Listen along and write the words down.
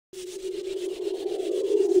When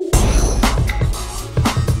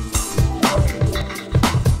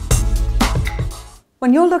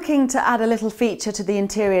you're looking to add a little feature to the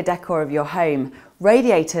interior decor of your home,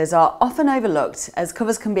 radiators are often overlooked as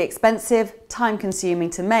covers can be expensive, time-consuming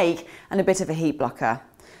to make and a bit of a heat blocker.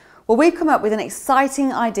 Well, we've come up with an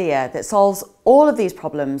exciting idea that solves all of these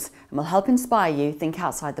problems and will help inspire you to think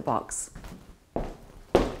outside the box.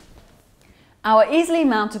 Our easily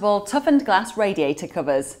mountable toughened glass radiator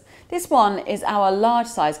covers. This one is our large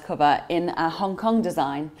size cover in a Hong Kong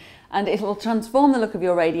design, and it will transform the look of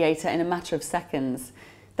your radiator in a matter of seconds.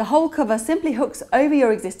 The whole cover simply hooks over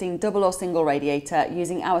your existing double or single radiator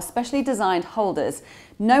using our specially designed holders.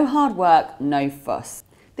 No hard work, no fuss.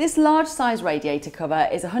 This large size radiator cover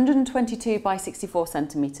is 122 by 64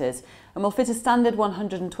 centimetres and will fit a standard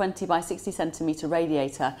 120 by 60 centimetre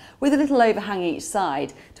radiator with a little overhang each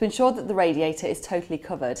side to ensure that the radiator is totally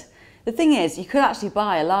covered. The thing is, you could actually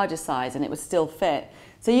buy a larger size and it would still fit,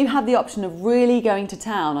 so you have the option of really going to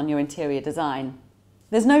town on your interior design.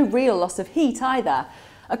 There's no real loss of heat either.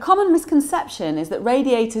 A common misconception is that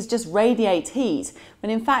radiators just radiate heat, when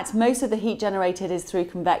in fact most of the heat generated is through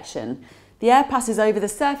convection. The air passes over the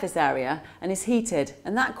surface area and is heated,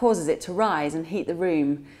 and that causes it to rise and heat the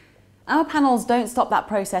room. Our panels don't stop that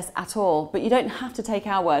process at all, but you don't have to take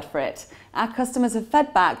our word for it. Our customers have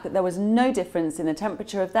fed back that there was no difference in the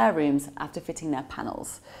temperature of their rooms after fitting their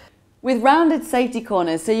panels. With rounded safety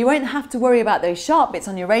corners, so you won't have to worry about those sharp bits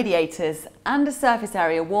on your radiators, and a surface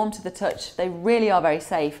area warm to the touch, they really are very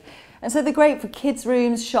safe. And so they're great for kids'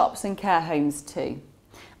 rooms, shops and care homes too.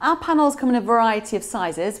 Our panels come in a variety of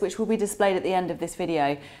sizes, which will be displayed at the end of this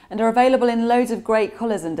video, and are available in loads of great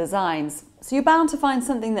colours and designs. So you're bound to find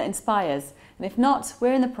something that inspires. And if not,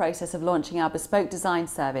 we're in the process of launching our bespoke design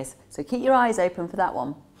service, so keep your eyes open for that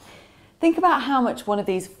one. Think about how much one of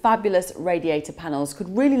these fabulous radiator panels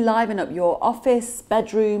could really liven up your office,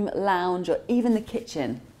 bedroom, lounge, or even the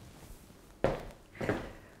kitchen.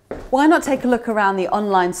 Why not take a look around the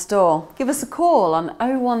online store? Give us a call on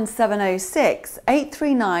 01706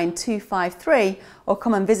 839 253 or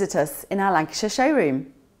come and visit us in our Lancashire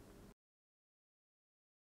showroom.